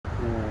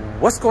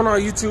What's going on,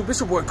 YouTube? It's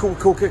your boy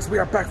Cool Kicks. We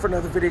are back for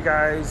another video,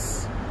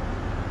 guys.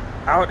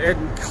 Out in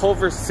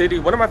Culver City,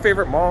 one of my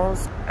favorite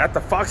malls, at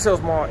the Fox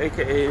Hills Mall,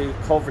 aka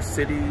Culver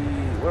City.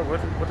 What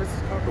is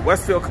this called? The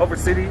Westfield Culver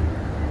City.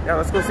 Yeah,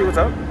 let's go see what's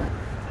up.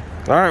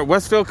 All right,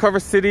 Westfield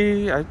Culver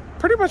City. I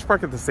pretty much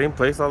park at the same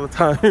place all the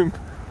time.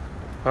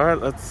 All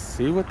right, let's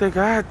see what they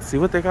got. See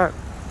what they got.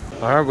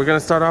 All right, we're gonna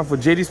start off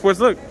with JD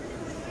Sports. Look,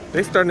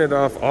 they starting it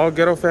off all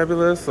ghetto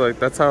fabulous. Like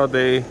that's how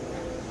they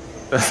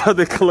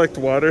collect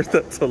water.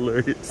 That's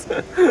hilarious.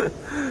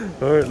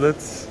 All right,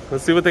 let's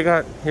see what they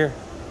got here.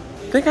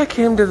 I think I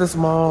came to this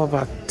mall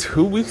about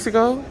 2 weeks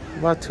ago.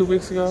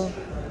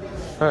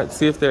 All right,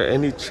 see if there are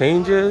any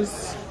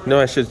changes. No,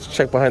 I should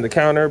check behind the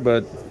counter,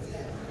 but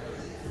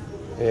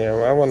yeah,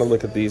 I want to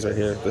look at these right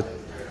here. The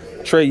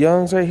Trey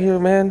Youngs right here,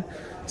 man.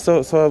 So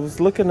I was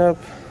looking up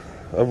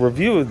a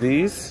review of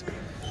these,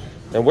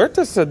 and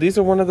Huerta said these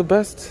are one of the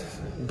best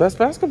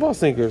basketball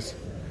sneakers.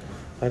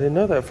 I didn't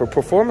know that for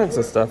performance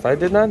and stuff. I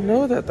did not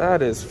know that.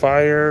 That is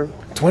fire.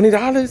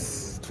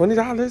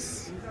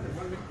 $20.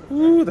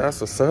 Ooh, that's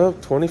what's up.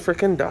 $20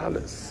 freaking.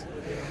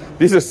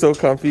 These are so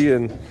comfy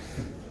and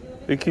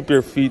they keep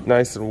your feet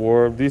nice and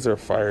warm. These are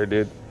fire,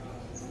 dude.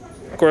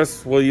 Of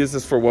course, we'll use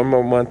this for one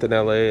more month in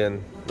LA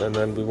and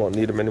then we won't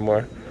need them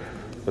anymore.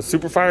 But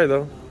super fire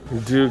though.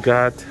 Dude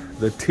got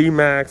the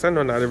T-Max. I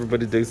know not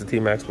everybody digs the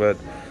T-Max, but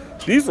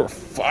these were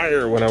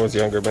fire when I was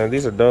younger, man.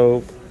 These are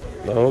dope.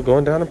 No,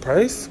 going down in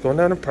price.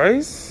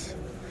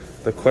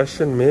 The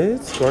question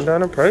mids going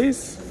down in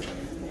price.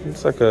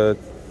 It's like a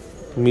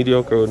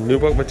mediocre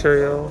nubuck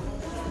material.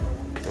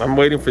 I'm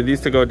waiting for these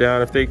to go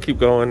down. If they keep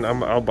going,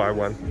 I'll buy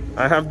one.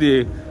 I have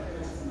the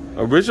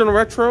original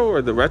retro,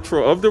 or the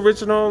retro of the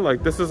original.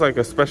 Like this is like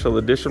a special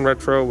edition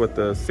retro with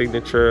the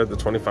signature, the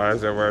 25s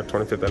that were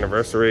 25th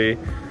anniversary.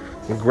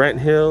 Grant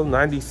Hill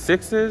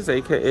 96s,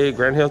 aka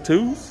Grant Hill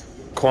 2s.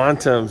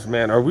 Quantums,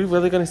 man, are we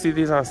really gonna see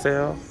these on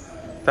sale?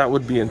 That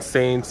would be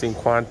insane. Seeing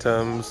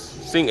Quantums,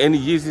 seeing any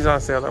Yeezys on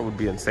sale, that would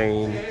be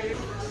insane.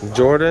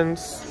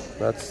 Jordans,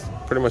 that's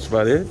pretty much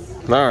about it.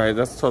 All right,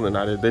 that's totally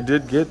not it. They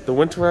did get the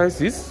winterized.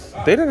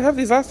 They didn't have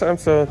these last time,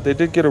 so they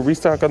did get a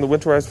restock on the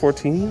winterized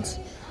 14s.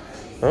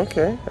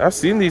 Okay, I've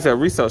seen these at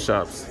resale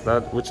shops,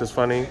 which is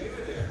funny.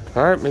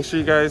 All right, make sure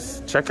you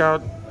guys check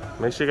out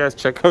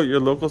your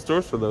local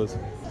stores for those.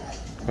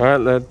 All right,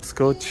 let's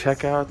go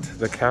check out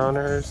the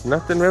counters.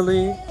 Nothing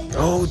really.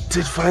 Oh,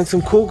 did find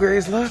some cool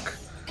grays. Look,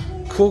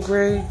 cool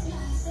gray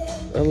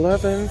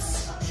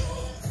 11s.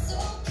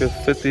 Could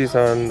fit these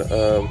on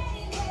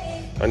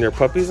your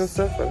puppies and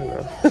stuff. I don't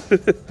know.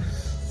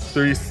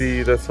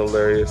 3C. That's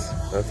hilarious.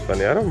 That's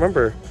funny. I don't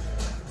remember.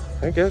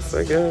 I guess.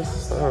 I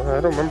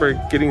don't remember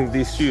getting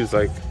these shoes.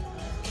 Like,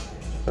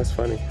 that's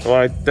funny. Well,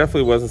 I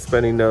definitely wasn't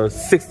spending no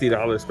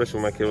 $60,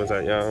 especially when my kid was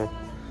that young.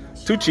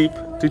 Too cheap.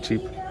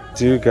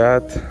 Dude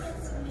got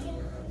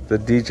the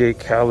DJ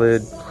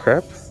Khaled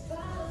crepe.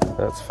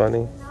 That's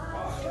funny.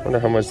 Wonder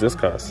how much this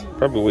costs.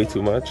 Probably way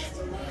too much.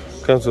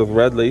 Comes with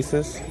red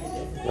laces.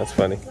 That's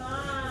funny.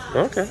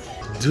 Okay.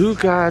 Dude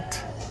got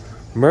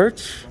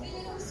merch.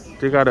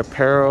 They got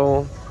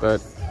apparel,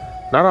 but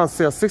not on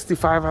sale.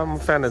 $65. I'm a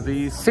fan of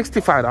these.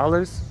 $65.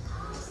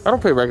 I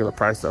don't pay regular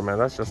price though, man.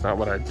 That's just not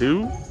what I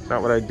do.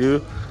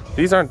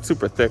 These aren't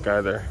super thick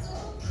either.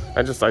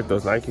 I just like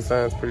those Nike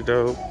signs. Pretty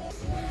dope.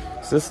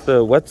 Is this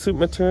the wetsuit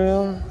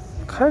material?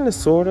 Kind of,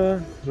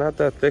 sorta. Not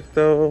that thick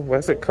though. Why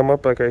does it come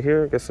up like right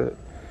here? I guess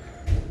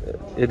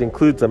it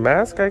includes a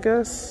mask, I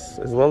guess,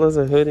 as well as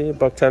a hoodie.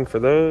 $110 for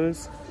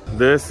those.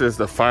 This is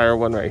the fire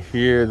one right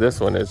here. This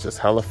one is just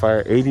hella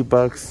fire.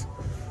 $80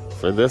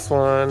 for this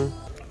one.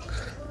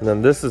 And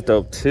then this is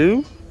dope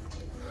too.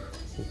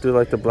 I do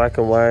like the black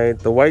and white.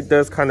 The white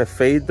does kind of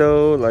fade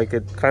though. Like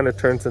it kind of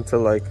turns into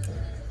like,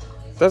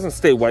 doesn't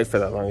stay white for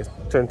that long. It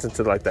turns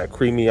into like that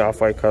creamy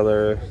off-white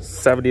color.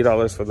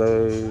 $70 for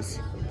those.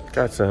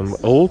 Got some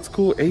old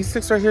school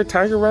Asics right here,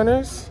 Tiger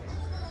Runners.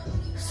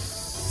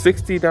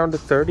 60 down to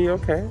 30,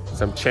 okay.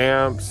 Some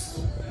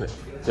Champs.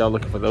 Y'all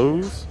looking for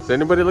those? Is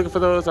anybody looking for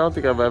those? I don't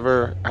think I've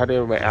ever had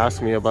anybody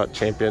ask me about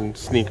Champion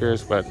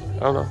sneakers, but I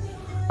don't know.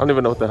 I don't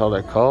even know what the hell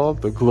they're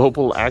called. The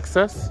Global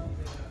Access?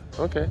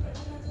 Okay.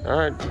 All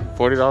right,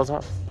 $40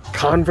 off.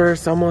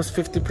 Converse, almost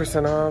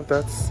 50% off.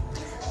 That's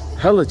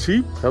hella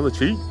cheap.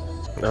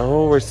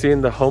 Oh, we're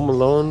seeing the Home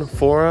Alone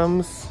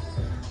forums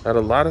at a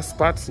lot of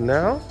spots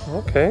now.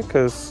 Okay,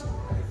 because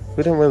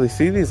we didn't really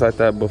see these like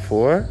that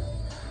before.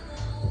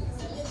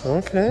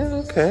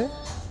 Okay.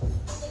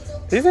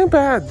 These ain't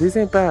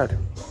bad.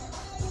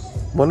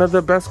 One of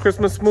the best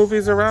Christmas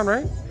movies around,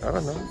 right? I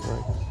don't know.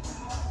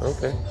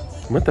 Okay.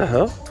 What the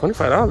hell?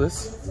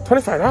 $25?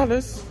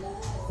 $25?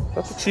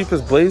 That's the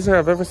cheapest blazer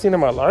I've ever seen in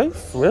my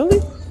life? Really?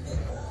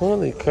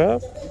 Holy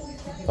crap.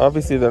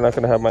 Obviously, they're not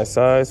going to have my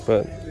size,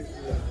 but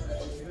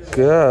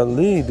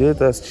golly, dude,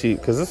 that's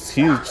cheap. Because this is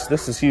huge.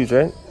 This is huge,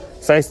 right?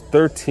 Size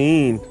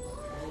 13.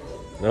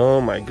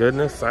 Oh, my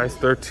goodness. Size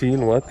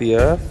 13. What the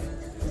F?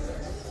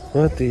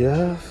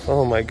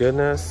 Oh, my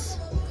goodness.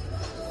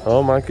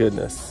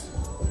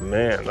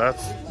 Man,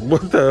 that's...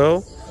 What the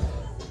hell?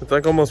 It's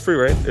like almost free,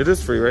 right? It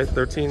is free, right?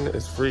 13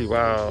 is free.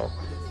 Wow.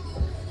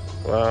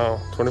 Wow.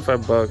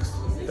 25 bucks.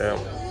 Damn.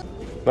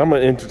 I'm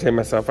gonna entertain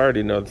myself. I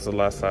already know this is the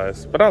last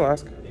size, but I'll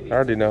ask. I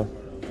already know.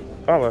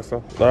 I'll ask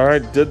though. All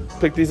right, did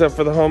pick these up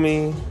for the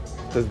homie.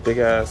 This big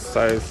ass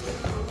size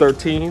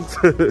 13s.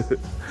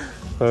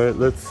 All right,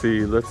 let's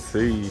see. Let's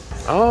see.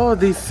 Oh,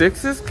 these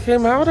 6s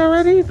came out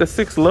already? The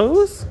 6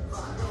 lows?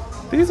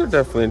 These are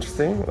definitely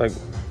interesting. Like,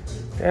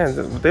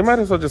 man, they might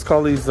as well just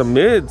call these the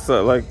mids,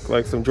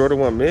 like some Jordan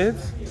 1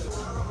 mids.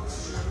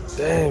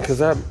 Dang, because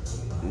that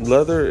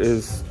leather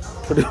is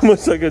pretty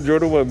much like a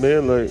Jordan 1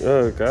 mid. Like,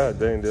 oh god,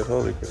 dang, dude,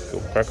 holy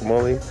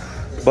guacamole.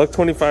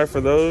 $1.25 for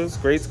those,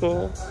 grade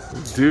school.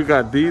 Dude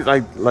got these,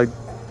 like,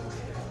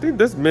 dude,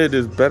 this mid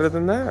is better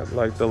than that.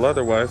 Like the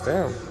leather wise,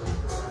 damn.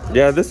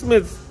 Yeah, this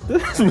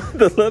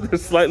the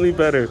leather's slightly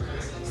better.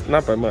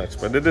 Not by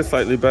much, but it is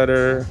slightly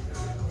better.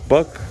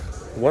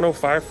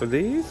 $105 for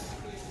these.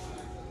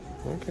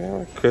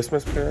 Okay,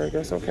 Christmas pair, I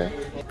guess. Okay.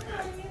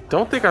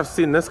 Don't think I've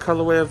seen this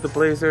colorway of the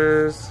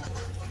Blazers.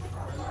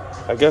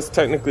 I guess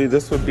technically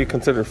this would be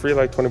considered free,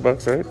 like 20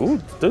 bucks, right? Ooh,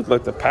 dude,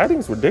 like the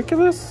padding's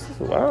ridiculous.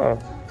 Wow.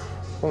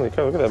 Holy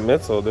cow, look at that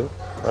midsole, dude.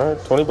 All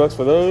right, 20 bucks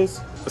for those.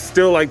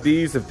 Still like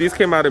these, if these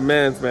came out in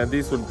men's, man,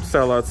 these would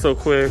sell out so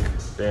quick.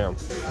 Damn.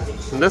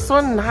 And this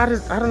one, I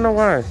don't know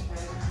why.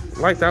 I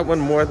like that one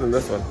more than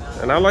this one.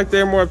 And I like the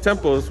Air More Up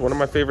Tempos, one of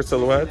my favorite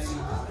silhouettes.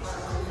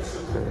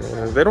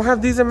 They don't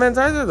have these in men's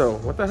either, though.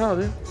 What the hell,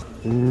 dude?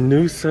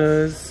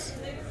 Noosas.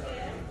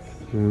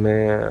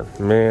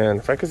 Man.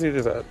 If I could see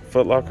this at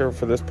Foot Locker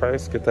for this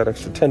price, get that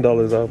extra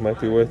 $10 off, might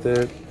be worth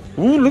it.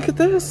 Ooh, look at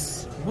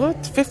this.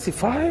 What?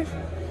 55?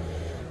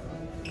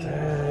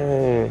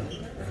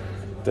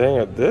 Dang,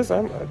 at this,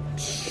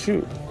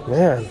 shoot,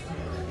 man.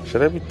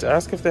 Should I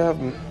ask if they have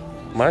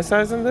my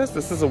size in this?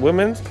 This is a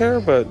women's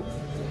pair, but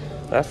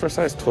ask for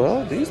size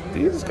 12.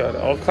 These got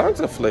all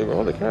kinds of flavor.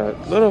 Holy cow,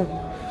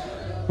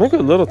 maybe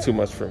a little too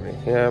much for me.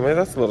 Yeah, maybe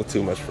that's a little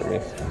too much for me,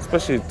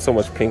 especially so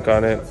much pink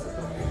on it.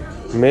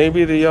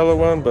 Maybe the yellow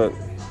one, but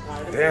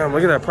damn,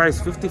 look at that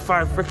price,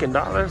 $55 freaking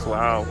dollars.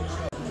 Wow.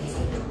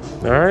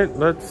 All right,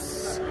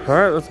 let's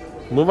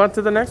move on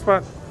to the next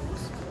spot.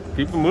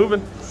 Keep it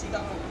moving.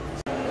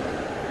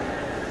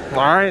 All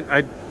right,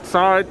 I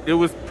saw it. It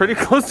was pretty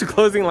close to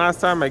closing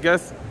last time. I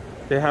guess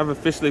they have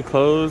officially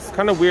closed.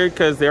 Kind of weird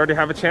because they already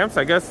have a champs.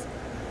 I guess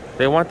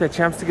they want their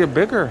champs to get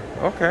bigger.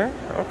 Okay.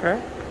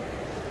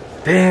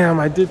 Damn,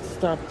 I did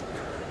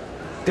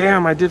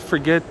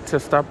forget to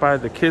stop by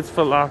the kids'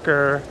 Foot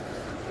Locker.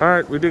 All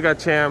right, we do got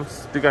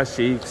champs, do got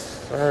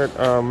Sheiks. All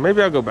right,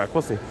 maybe I'll go back.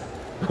 We'll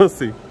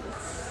see.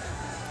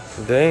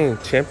 Dang,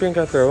 Champion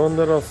got their own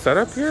little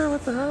setup here.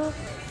 What the hell?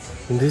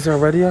 And these are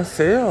already on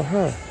sale,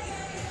 huh?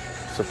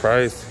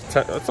 Surprised.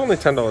 It's only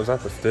 $10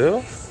 off, but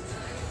still.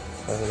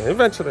 I don't know.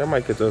 Eventually, I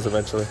might get those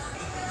eventually.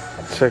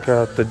 Check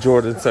out the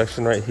Jordan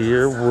section right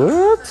here.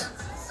 What?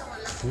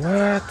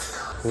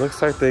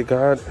 Looks like they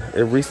got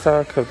a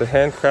restock of the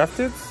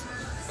handcrafted.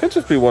 Could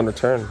just be one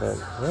return, but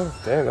oh,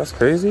 dang, that's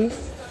crazy.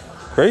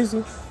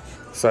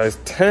 Size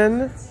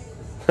 10.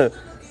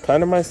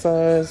 Kind of my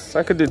size.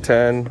 I could do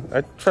 10.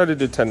 I try to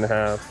do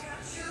 10.5.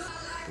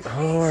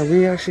 Oh, are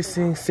we actually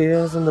seeing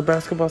sales in the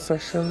basketball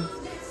section?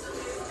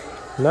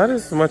 Not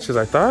as much as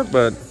I thought,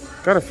 but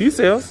got a few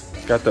sales.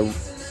 Got the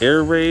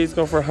Air Rays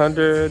going for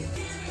 100.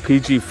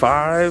 PG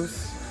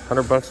 5s,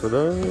 100 bucks for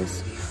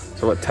those.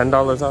 So what,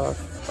 $10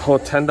 off? Whole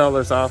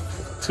 $10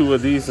 off 2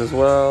 of these as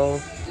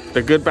well.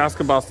 The good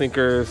basketball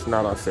sneakers,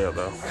 not on sale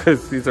though,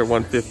 because these are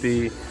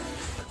 $150.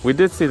 We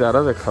did see that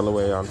other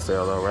colorway on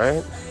sale though,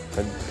 right?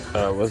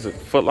 And, was it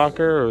Foot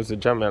Locker or was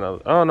it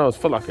Jumpman? Oh no, it's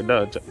Foot Locker,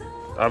 duh.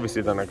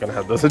 Obviously they're not gonna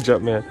have those at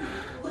Jumpman.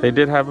 They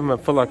did have them at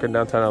Foot Locker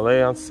downtown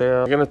LA on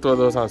sale. I'm gonna throw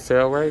those on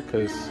sale, right?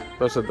 Because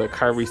those are the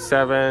Kyrie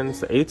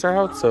 7s, the 8s are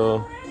out,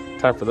 so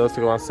time for those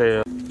to go on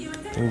sale.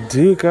 And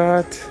do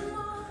got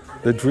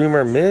the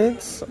Dreamer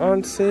mids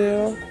on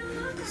sale.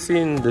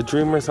 Seeing the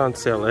Dreamers on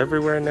sale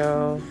everywhere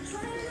now.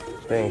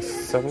 Dang,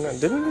 $79.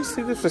 Didn't we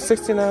see this for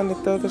 $69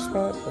 at the other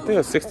spot? I think it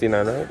was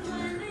 $69, right?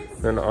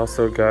 Then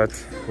also got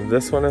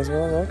this one as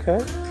well.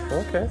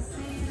 Okay.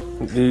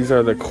 These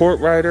are the Court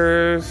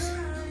Riders.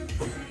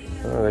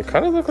 They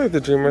kind of look like the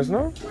Dreamers,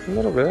 no? A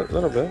little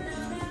bit.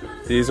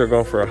 These are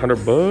going for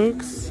 100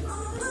 bucks.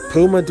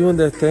 Puma doing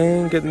their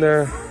thing, getting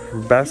their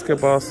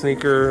basketball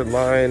sneaker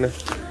line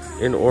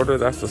in order.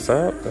 That's what's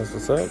up.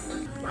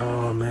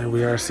 Oh man,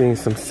 we are seeing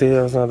some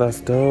sales now.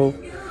 That's dope.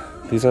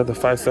 These are the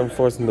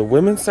 574s in the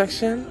women's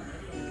section.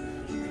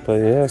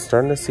 But yeah,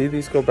 starting to see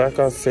these go back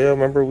on sale.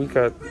 Remember,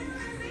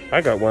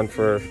 I got one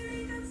for,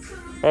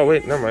 oh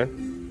wait, never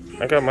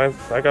mind. I got mine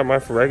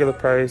for regular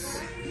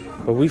price.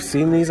 But we've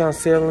seen these on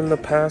sale in the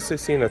past. We've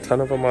seen a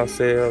ton of them on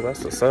sale.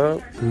 That's what's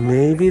up.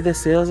 Maybe the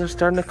sales are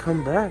starting to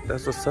come back.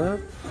 That's what's up.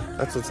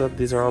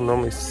 These are all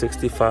normally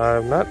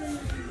 $65. Not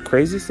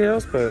crazy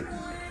sales, but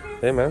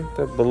hey man,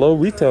 they're below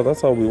retail.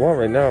 That's all we want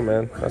right now,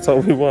 man. That's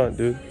all we want,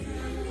 dude.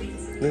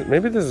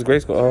 Maybe this is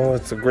grade school. Oh,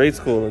 it's a grade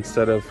school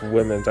instead of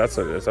women's. That's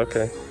what it is.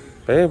 Okay.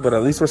 Hey, but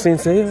at least we're seeing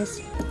sales.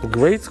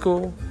 Grade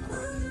school.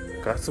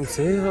 Got some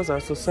sales.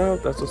 That's what's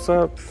up. That's what's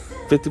up.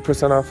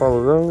 50% off all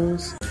of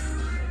those.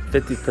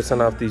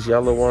 50% off these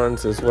yellow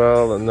ones as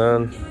well. And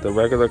then the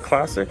regular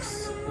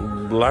classics,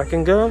 black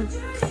and gum.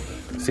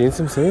 Seeing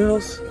some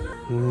sales.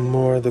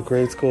 More of the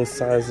grade school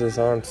sizes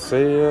on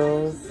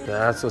sale.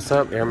 That's what's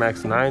up. Air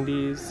Max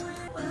 90s.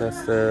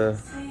 That's the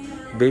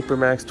Vapor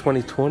Max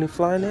 2020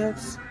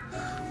 Flyknits.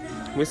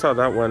 We saw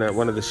that one at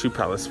one of the shoe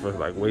palaces for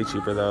like way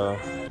cheaper though.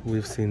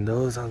 We've seen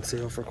those on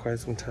sale for quite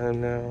some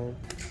time now.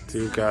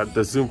 Dude, got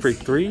the Zoom Freak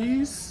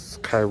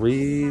 3s,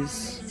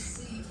 Kyrie's,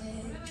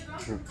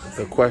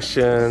 the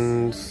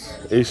Questions,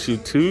 issue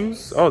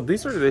 2s. Oh,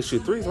 these are the issue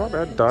 3s, my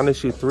bad. Dawn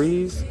issue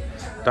 3s,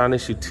 Dawn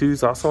issue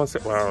 2s also on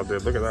sale. Wow,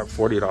 dude, look at that,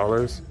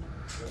 $40.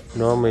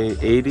 Normally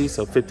 80,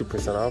 so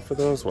 50% off for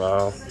those.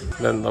 Wow.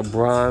 Then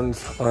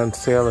LeBron's on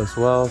sale as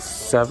well,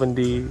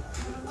 70,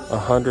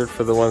 100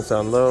 for the ones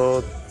down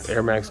low.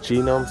 Air Max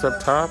Genomes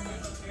up top.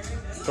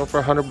 Go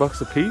for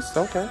 $100 a piece.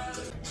 Okay.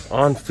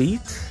 On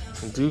feet,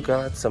 do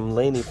got some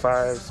Laney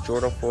 5s,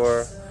 Jordan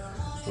 4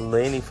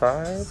 Laney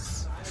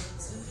 5s.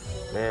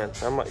 Man,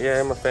 I'm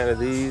a fan of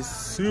these.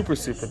 Super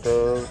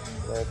dope.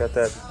 I got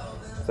that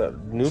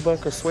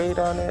Nubuck suede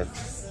on it.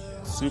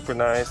 Super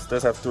nice.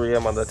 Does have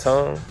 3M on the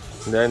tongue.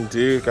 And then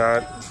dude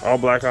got all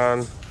black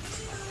on.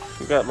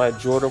 You got my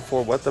Jordan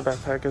 4 What the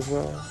backpack as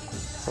well.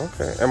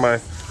 Okay. And my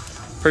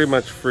pretty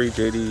much free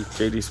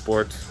JD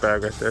Sports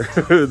bag right there.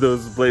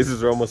 Those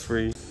blazers are almost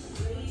free.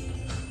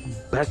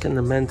 Back in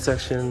the men's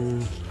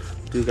section,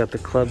 you got the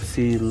Club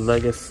C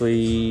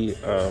Legacy.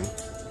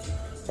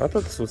 I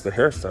thought this was the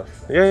hair stuff.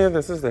 Yeah,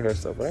 this is the hair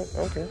stuff, right?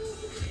 Okay.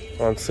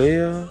 On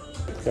sale.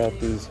 Got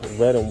these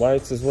red and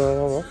whites as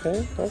well.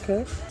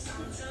 Okay.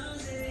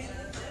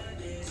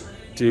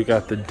 You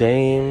got the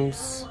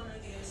Dames.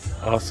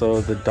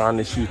 Also the Dawn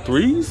issue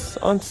 3s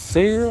on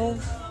sale.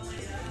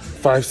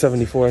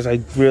 574s. I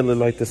really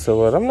like the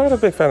silhouette. I'm not a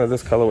big fan of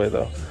this colorway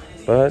though,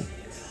 but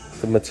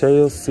the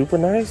material's super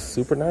nice.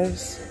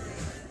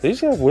 They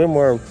usually have way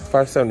more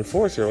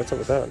 574s here. What's up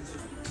with that?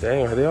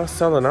 Dang, are they all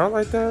selling out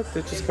like that?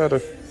 They just got a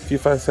few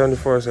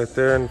 574s right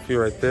there and a few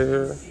right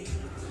there.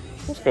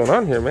 What's going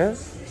on here, man?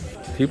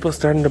 People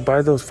starting to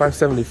buy those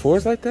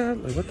 574s like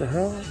that? Like, what the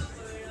hell?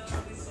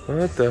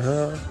 What the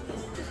hell?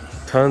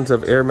 Tons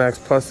of Air Max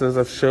Pluses.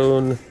 I've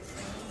shown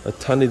a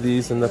ton of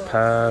these in the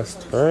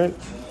past. All right,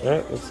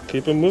 let's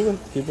keep it moving.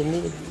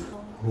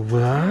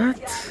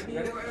 What?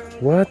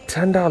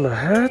 $10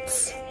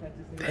 hats?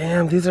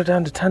 Damn, these are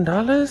down to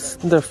 $10?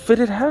 They're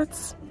fitted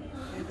hats?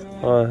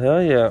 Oh,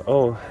 hell yeah.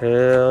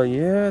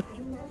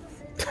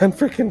 $10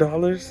 freaking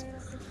dollars.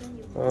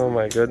 Oh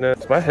my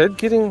goodness. Is my head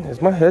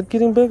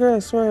getting bigger? I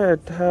swear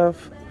I'd have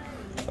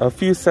a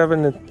few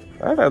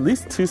I have at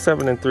least two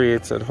 7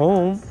 3/8 at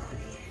home.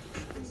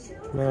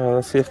 No,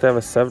 let's see if they have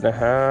a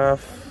 7.5.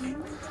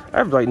 I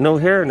have like no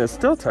hair and it's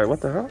still tight.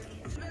 What the hell?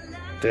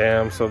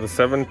 Damn, so the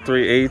 7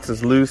 3/8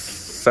 is loose,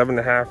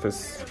 7.5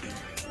 is,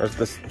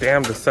 the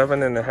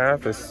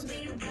 7.5 is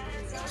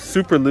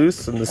super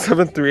loose and the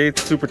 7 3/8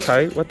 super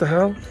tight. What the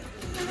hell?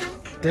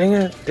 Dang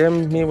it,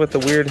 damn me with the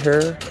weird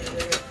hair,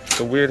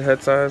 the weird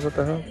head size. What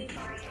the hell?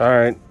 All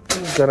right,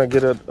 gonna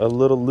get it a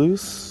little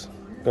loose.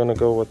 Gonna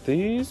go with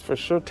these for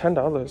sure.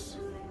 $10.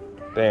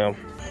 Damn.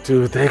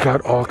 Dude, they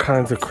got all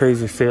kinds of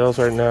crazy sales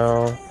right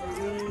now.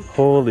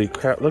 Holy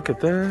crap, look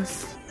at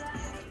this.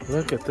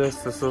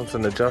 This one's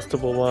an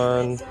adjustable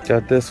one.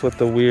 Got this with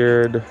the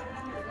weird,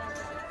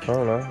 I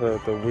don't know,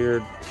 the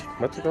weird,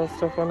 what's it called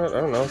stuff on it? I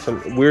don't know,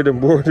 some weird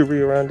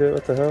embroidery around it.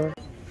 What the hell?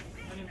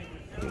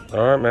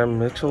 All right, man,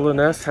 Mitchell &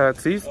 Ness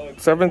hats. These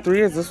 7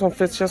 3/8, this one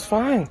fits just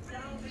fine.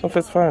 This one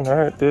fits fine. All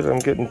right, dude, I'm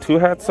getting 2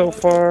 hats so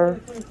far.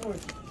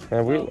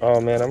 And oh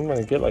man, I'm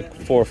gonna get like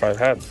 4 or 5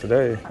 hats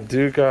today.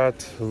 Dude got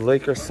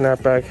Lakers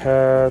snapback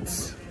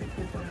hats.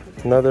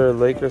 Another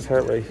Lakers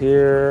hat right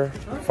here.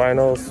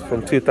 Finals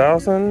from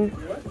 2000.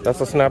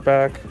 That's a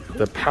snapback.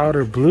 The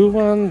powder blue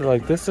one,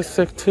 like this is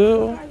sick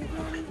too.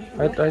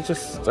 I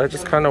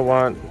just kind of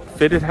want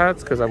fitted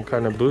hats because I'm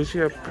kind of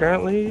bougie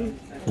apparently.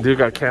 Dude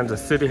got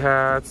Kansas City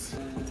hats.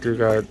 Dude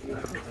got,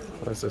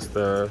 what's this?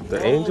 The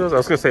Angels. I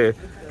was gonna say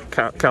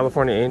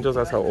California Angels,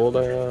 that's how old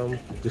I am.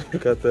 Dude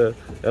got the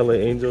LA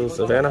Angels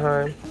of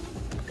Anaheim.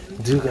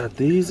 Dude got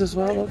these as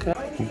well, okay.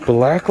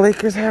 Black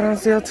Lakers hat on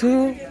sale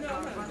too?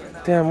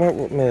 Damn,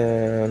 what,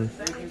 man,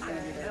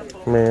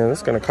 this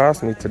is gonna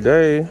cost me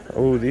today.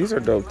 Oh, these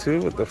are dope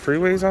too with the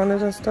freeways on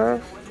it and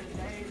stuff.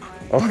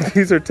 Oh,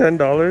 these are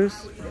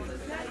 $10.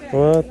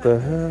 What the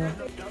hell?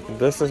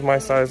 This is my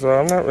size though.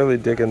 I'm not really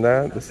digging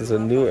that. This is a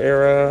New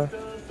Era.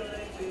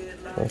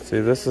 Let's see,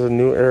 this is a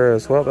New Era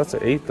as well. That's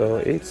an 8 though.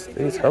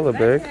 8's hella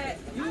big.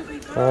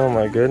 Oh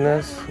my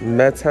goodness.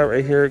 Mets hat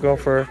right here going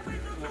for,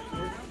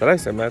 did I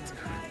say Mets?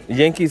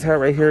 Yankees hat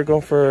right here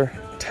going for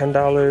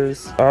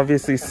 $10.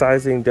 Obviously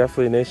sizing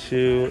definitely an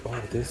issue.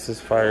 Oh, this is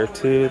fire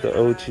too. The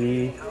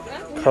OG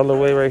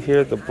colorway right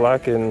here. The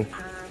black and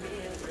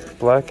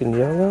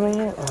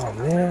yellow. Oh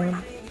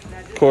man.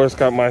 Of course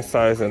got my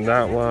size in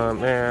that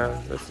one. Man,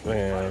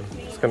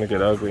 it's gonna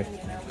get ugly.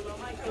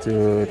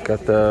 Dude,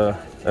 got the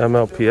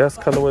MLPS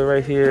colorway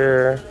right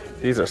here.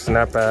 These are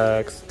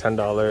snapbacks,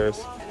 $10.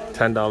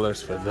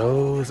 $10 for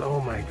those.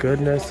 Oh my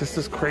goodness, this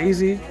is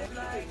crazy.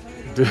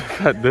 Dude,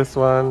 got this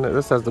one.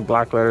 This has the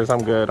black letters.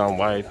 I'm good on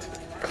white.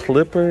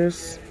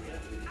 Clippers.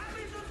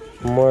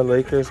 More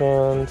Lakers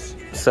ones.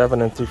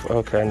 7 and 3.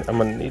 Okay, I'm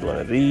gonna need one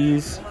of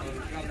these.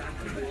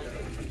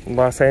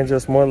 Los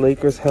Angeles, more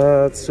Lakers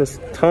hats.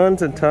 Just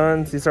tons and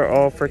tons. These are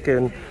all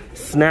freaking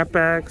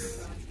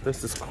snapbacks.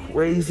 This is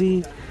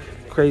crazy.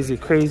 Crazy,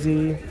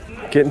 crazy.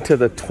 Getting to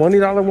the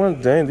 $20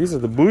 ones. Dang, these are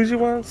the bougie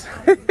ones.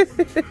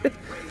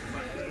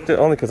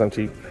 Only because I'm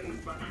cheap.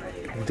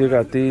 Do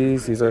got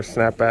these. These are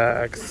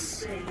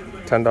snapbacks.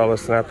 $10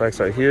 snapbacks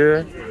right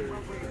here.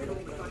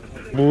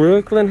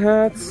 Brooklyn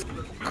hats.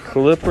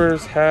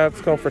 Clippers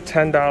hats going for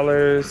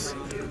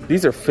 $10.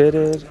 These are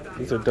fitted.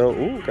 These are dope.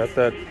 Ooh, got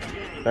that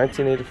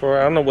 1984.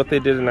 I don't know what they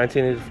did in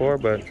 1984,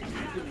 but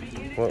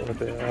what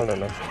they, I don't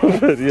know.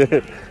 But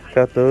yeah,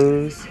 got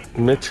those.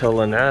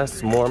 Mitchell and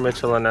S. More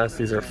Mitchell and S.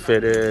 These are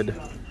fitted.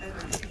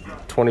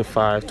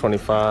 25,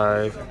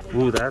 25.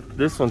 Ooh,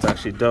 this one's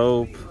actually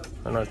dope.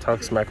 I know I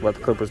talk smack about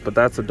the Clippers, but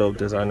that's a dope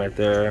design right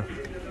there.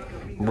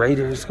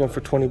 Raiders going for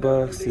 20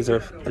 bucks. These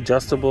are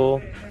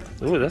adjustable.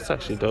 Ooh, that's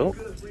actually dope.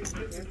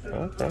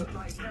 Okay.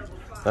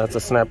 That's a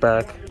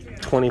snapback.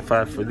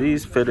 25 for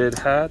these fitted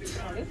hats.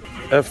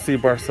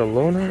 FC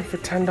Barcelona for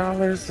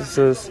 $10. This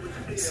is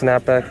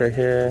snapback right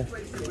here.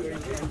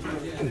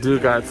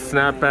 Dude got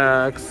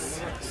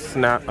snapbacks.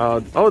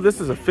 Oh, this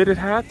is a fitted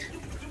hat.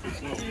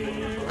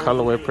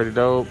 Colorway pretty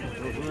dope.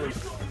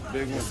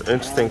 It's an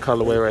interesting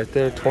colorway right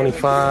there.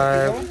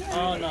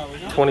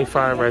 25.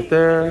 25 right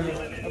there.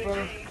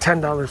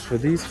 $10 for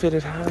these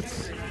fitted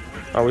hats.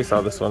 Oh, we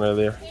saw this one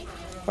earlier.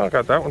 Oh, I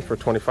got that one for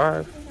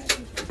 25.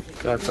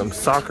 Got some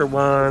soccer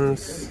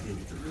ones.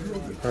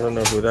 I don't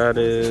know who that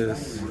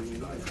is.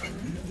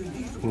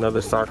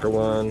 Another soccer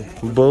one.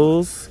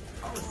 Bulls.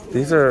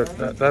 These are,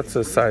 that's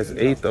a size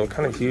 8 though,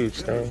 kind of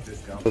huge thing.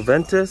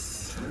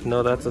 Juventus.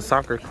 No, that's a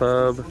soccer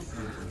club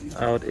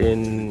out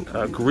in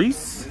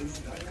Greece.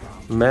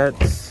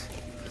 Mets.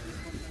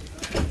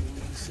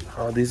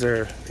 Oh, this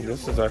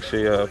is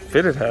actually a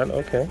fitted hat.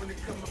 Okay.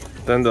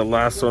 Then the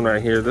last one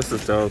right here. This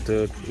is dope,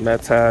 dude.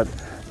 Mets hat.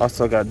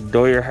 Also got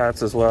Doyer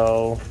hats as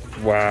well.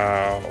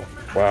 Wow.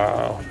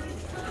 Wow.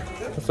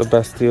 That's the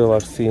best deal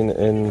I've seen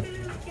in,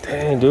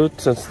 dang, dude,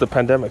 since the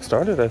pandemic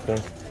started, I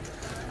think.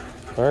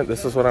 All right,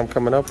 this is what I'm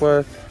coming up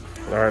with.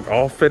 All right,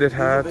 all fitted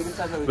hats.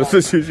 This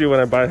is usually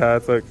when I buy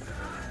hats, like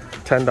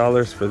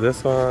 $10 for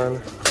this one,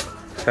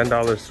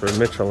 $10 for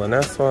Mitchell and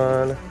S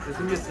one.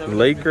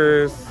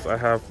 Lakers, I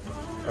have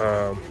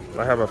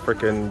a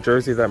freaking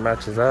jersey that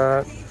matches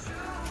that.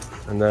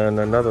 And then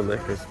another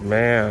Lakers.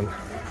 Man,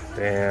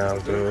 damn,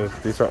 dude.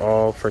 These are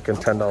all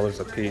freaking $10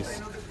 a piece.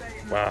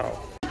 Wow.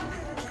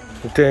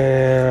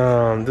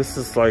 Damn, this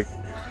is like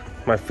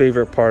my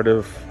favorite part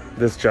of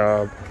this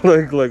job.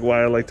 like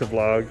why I like to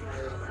vlog.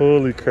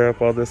 Holy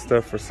crap, all this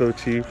stuff for so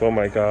cheap. Oh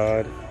my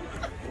god.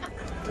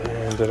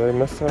 Damn, did I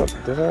mess up?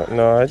 Did I?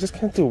 No, I just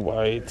can't do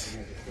white.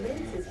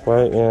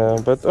 White, yeah.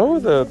 But oh,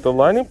 the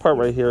lining part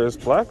right here is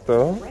black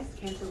though.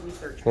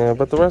 Yeah,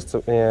 but the rest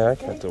of, yeah, I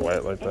can't do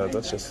white like that.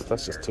 That's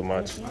just too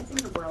much.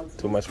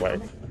 Too much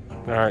white.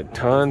 All right,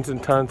 tons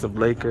and tons of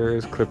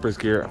Lakers, Clippers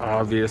gear,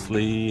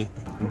 obviously.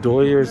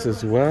 Doyers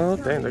as well.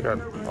 Dang, they got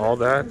all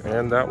that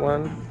and that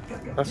one.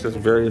 That's just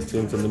various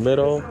teams in the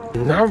middle.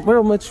 Not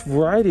real much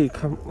variety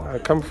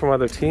coming from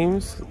other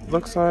teams,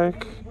 looks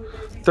like.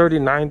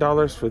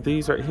 $39 for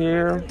these right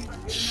here.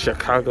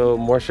 Chicago,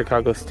 more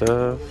Chicago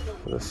stuff.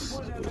 This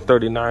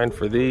 $39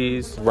 for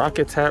these.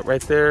 Rockets hat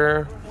right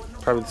there.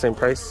 Probably the same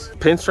price.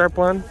 Pinstripe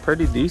one,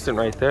 pretty decent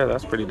right there.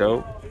 That's pretty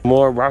dope.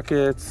 More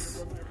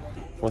Rockets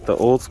with the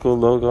old school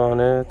logo on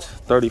it.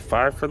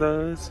 $35 for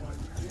those.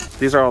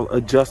 These are all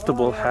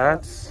adjustable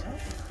hats.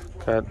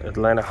 Got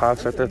Atlanta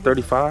Hawks right there,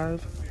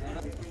 $35.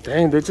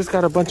 Dang, they just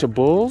got a bunch of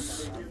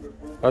Bulls.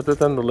 Other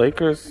than the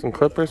Lakers and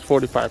Clippers,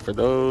 $45 for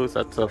those.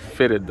 That's a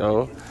fitted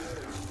though.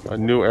 A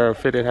new era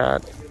fitted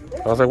hat.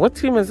 I was like, what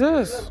team is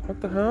this?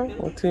 What the hell?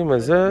 What team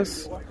is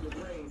this?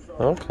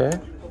 Okay,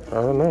 I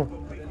don't know.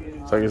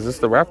 It's like, is this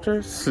the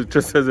Raptors? It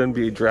just says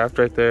NBA draft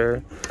right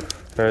there.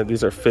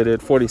 These are fitted,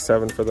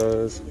 $47 for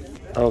those.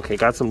 Okay,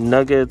 got some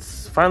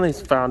Nuggets. Finally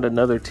found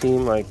another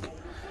team, like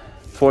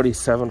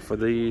 $47 for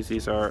these.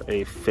 These are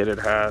a fitted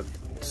hat.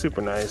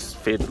 Super nice,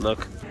 faded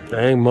look.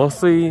 Dang,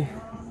 mostly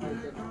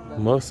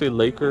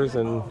Lakers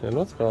and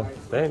what's it called?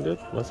 Dang, dude,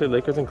 mostly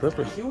Lakers and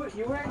Clippers. All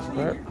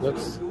right,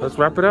 let's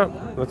wrap it up.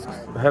 Let's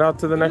head out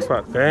to the next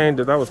spot. Dang,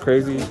 dude, that was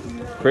crazy,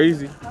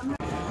 crazy.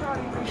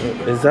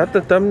 Is that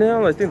the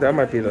thumbnail? I think that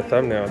might be the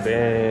thumbnail.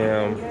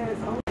 Damn.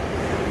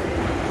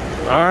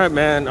 All right,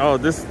 man. Oh,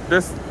 this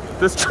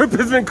trip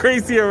has been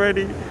crazy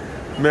already.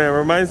 Man,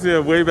 reminds me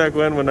of way back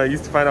when I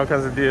used to find all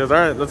kinds of deals. All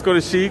right, let's go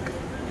to Chic.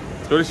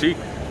 Let's go to Chic.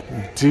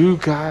 Do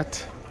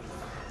got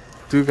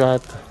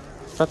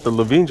the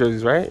Levine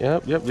jerseys, right?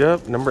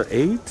 Yep. Number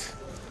 8.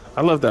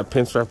 I love that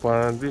pinstripe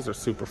one. These are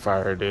super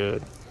fire,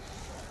 dude.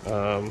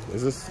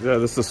 Is this? Yeah,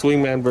 this is the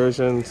Swingman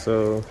version.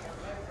 So,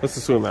 what's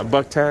the Swingman?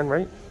 $110,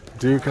 right?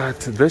 Do got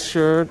this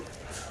shirt.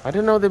 I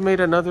didn't know they made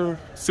another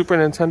Super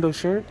Nintendo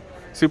shirt.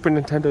 Super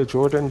Nintendo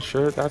Jordan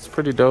shirt. That's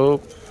pretty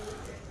dope.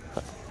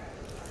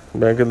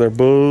 Regular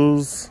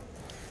Bulls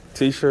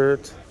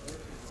t-shirt.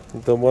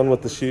 The one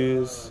with the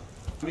shoes.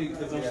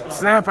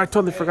 Snap, I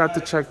totally forgot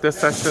to check this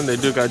section. They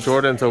do got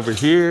Jordans over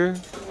here.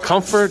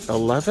 Comfort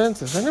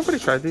 11s. Has anybody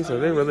tried these? Are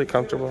they really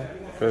comfortable?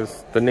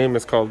 Because the name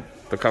is called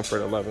the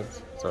Comfort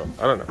 11s. So,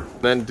 I don't know.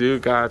 Then do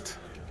got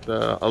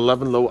the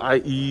 11 low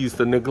IEs.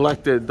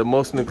 The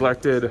most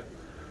neglected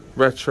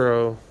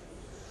retro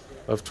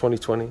of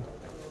 2020.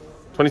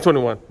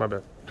 2021, my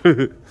bad.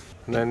 And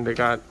then they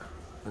got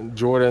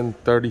Jordan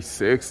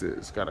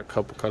 36s. Got a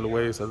couple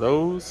colorways of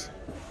those.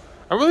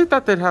 I really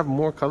thought they'd have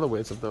more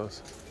colorways of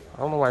those. I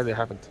don't know why they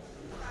haven't.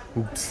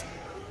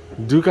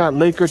 Do got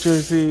Laker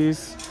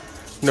jerseys.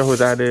 You know who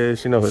that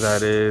is. You know who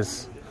that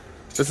is.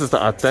 This is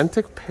the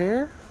authentic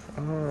pair.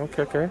 Oh,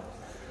 okay.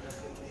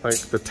 Like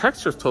the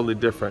texture's totally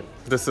different.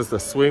 This is the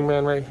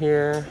swingman right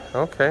here.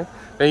 Okay.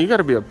 Now you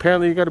gotta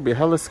be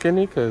hella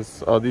skinny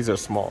because these are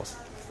smalls.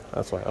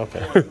 That's why.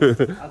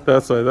 Okay.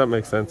 That's why. That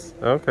makes sense.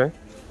 Okay.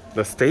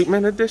 The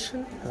statement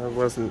edition. I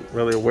wasn't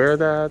really aware of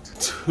that.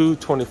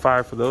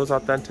 $225 for those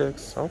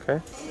authentics. Okay.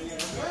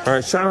 All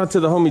right, shout out to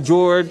the homie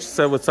George.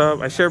 Said what's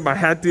up. I shared my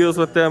hat deals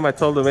with them. I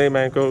told them, hey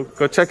man, go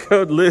check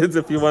out Lids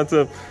if you want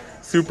some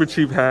super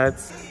cheap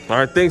hats. All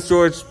right, thanks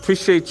George.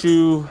 Appreciate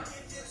you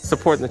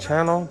supporting the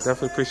channel.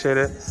 Definitely appreciate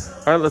it.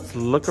 All right, let's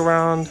look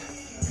around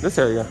this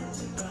area.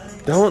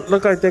 Don't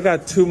look like they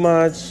got too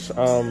much.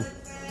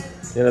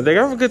 You know, they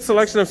have a good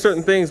selection of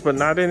certain things, but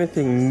not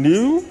anything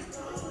new.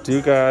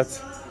 Do got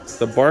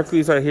the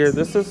Barclays right here.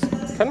 This is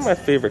kind of my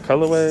favorite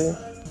colorway.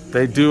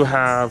 They do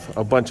have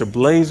a bunch of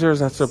blazers.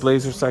 That's the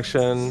blazer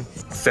section.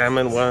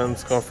 Salmon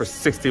ones going for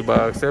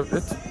 $60.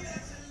 It's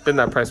been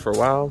that price for a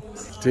while.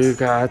 Do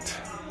got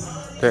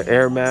the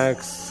Air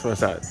Max,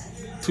 what's that?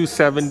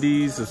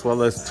 270s as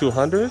well as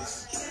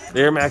 200s.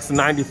 The Air Max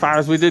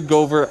 95s. We did go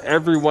over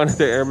every one of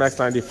the Air Max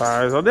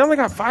 95s. Oh, they only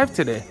got 5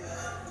 today.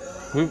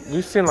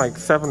 We've seen like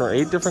 7 or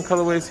 8 different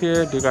colorways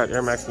here. Do got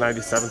Air Max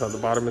 97s on the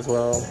bottom as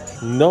well.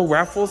 No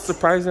raffles,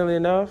 surprisingly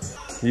enough.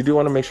 You do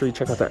want to make sure you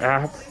check out the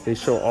app. They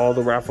show all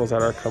the raffles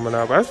that are coming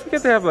up. I just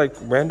forget they have like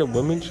random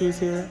women's shoes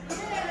here.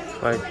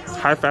 Like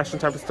high fashion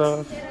type of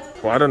stuff.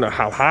 Well, I don't know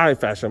how high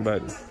fashion,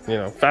 but you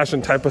know,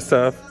 fashion type of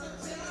stuff.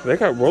 They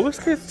got roller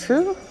skates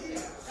too?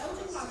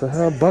 The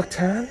hell,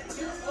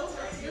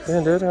 $110?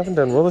 Man, dude, I haven't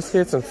done roller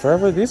skates in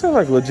forever. These are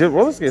like legit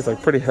roller skates,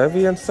 like pretty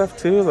heavy and stuff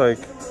too. Like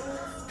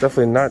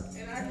definitely not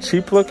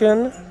cheap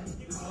looking.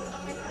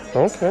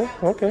 Okay.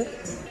 All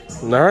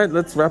right,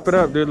 let's wrap it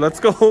up, dude.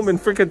 Let's go home and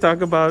freaking talk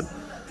about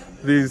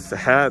these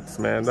hats,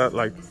 man. That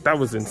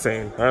was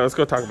insane. All right, let's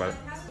go talk about it.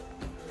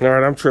 All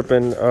right, I'm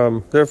tripping.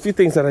 There are a few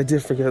things that I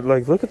did forget.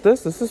 Like, look at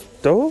this. This is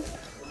dope.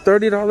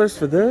 $30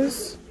 for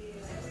this.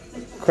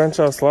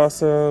 Crenshaw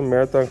Slauson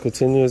Marathon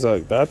continues.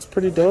 Like, that's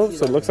pretty dope.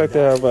 So it looks like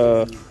they have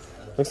a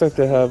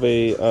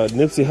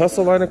Nipsey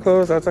Hussle line of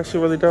clothes. That's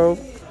actually really dope.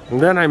 And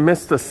then I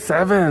missed the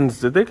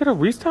 7s. Did they get a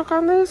restock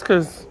on these?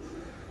 Because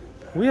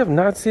we have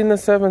not seen the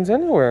 7s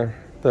anywhere.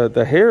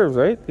 The hairs,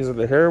 right? These are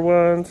the hair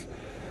ones.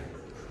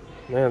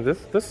 Man,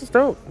 this is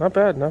dope. Not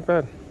bad.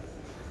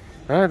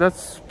 All right,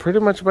 that's pretty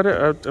much about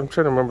it. I'm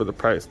trying to remember the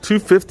price.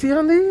 $250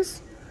 on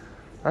these?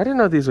 I didn't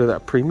know these were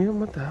that premium.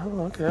 What the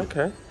hell?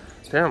 Okay.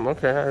 Damn,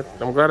 okay.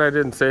 I'm glad I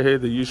didn't say, hey,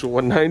 the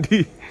usual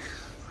 $190.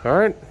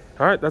 All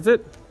right, that's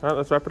it. All right,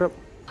 let's wrap it up.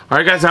 All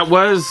right, guys, that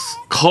was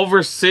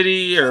Culver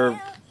City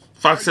or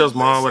Fox Hills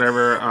Mall,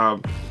 whatever.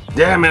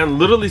 Yeah, man,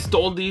 literally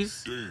stole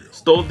these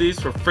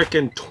for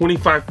freaking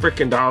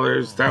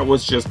 $25. That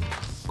was just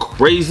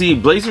crazy.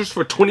 Blazers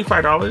for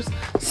 $25,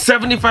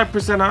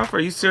 75% off. Are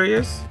you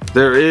serious?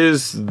 There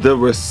is the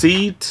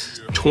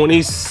receipt,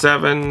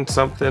 27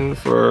 something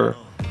for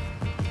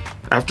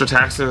after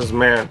taxes.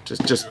 Man,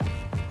 just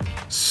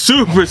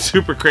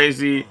super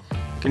crazy.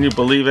 Can you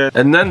believe it?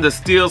 And then the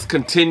steals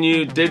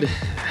continue. Did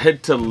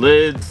head to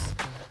Lids,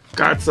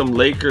 got some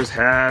Lakers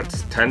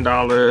hats,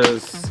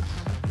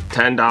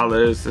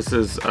 $10. This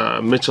is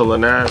Mitchell &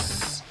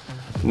 Ness,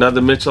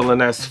 another Mitchell &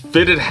 Ness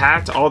fitted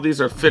hat. All these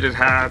are fitted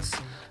hats.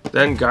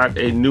 Then got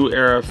a New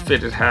Era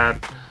fitted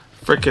hat.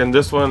 Freaking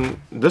this one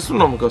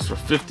normally goes for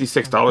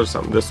 $56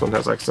 something. This one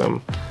has like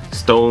some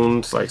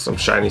stones, like some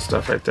shiny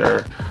stuff right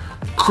there.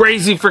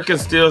 Crazy freaking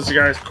steals, you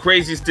guys.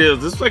 Crazy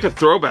steals. This is like a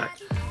throwback.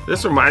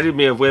 This reminded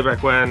me of way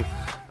back when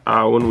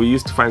we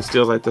used to find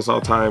steals like this all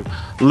the time.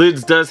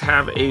 Lids does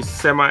have a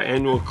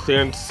semi-annual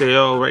clearance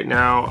sale right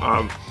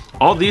now.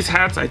 All these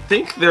hats, I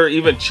think they're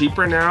even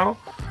cheaper now.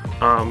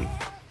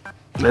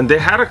 And they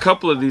had a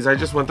couple of these. I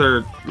just went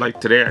there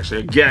like today, actually.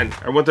 Again,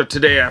 I went there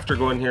today after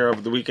going here over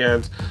the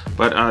weekends.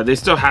 But they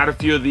still had a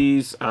few of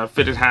these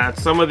fitted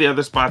hats. Some of the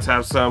other spots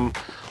have some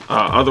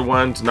other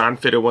ones,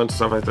 non-fitted ones,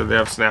 stuff like that. They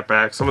have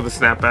snapbacks. Some of the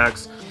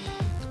snapbacks,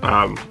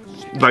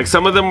 like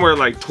some of them were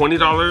like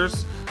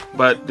 $20,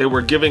 but they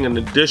were giving an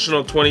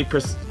additional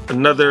 20%,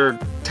 another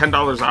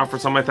 $10 off or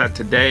something like that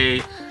today.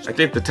 I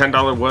think the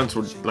 $10 ones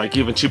were like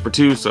even cheaper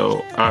too.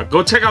 So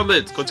go check out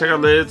Lids. Go check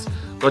out Lids.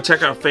 Go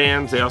check out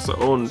Fans. They also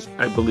own,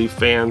 I believe,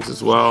 Fans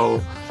as well.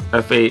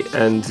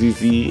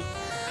 FANZZ.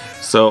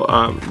 So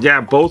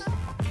yeah, both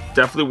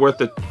definitely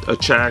worth a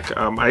check.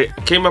 I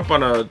came up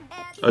on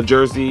a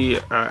jersey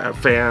at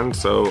Fans,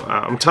 so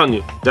I'm telling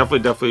you,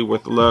 definitely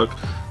worth a look.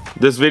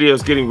 This video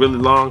is getting really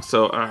long,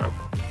 so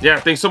yeah,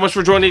 thanks so much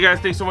for joining, guys.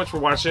 Thanks so much for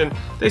watching.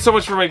 Thanks so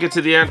much for making it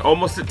to the end.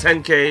 Almost at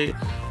 10K.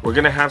 We're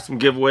gonna have some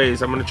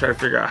giveaways. I'm gonna try to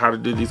figure out how to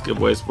do these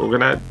giveaways, but we're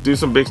gonna do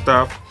some big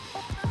stuff.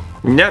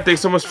 And yeah,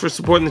 thanks so much for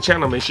supporting the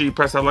channel. Make sure you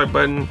press that like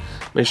button.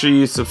 Make sure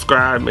you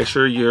subscribe. Make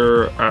sure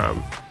you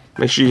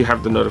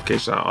have the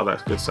notification on, all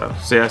that good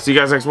stuff. So yeah, see you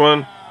guys next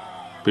one.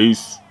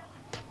 Peace.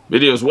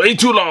 Video's way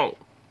too long,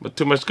 but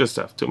too much good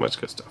stuff. Too much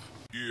good stuff.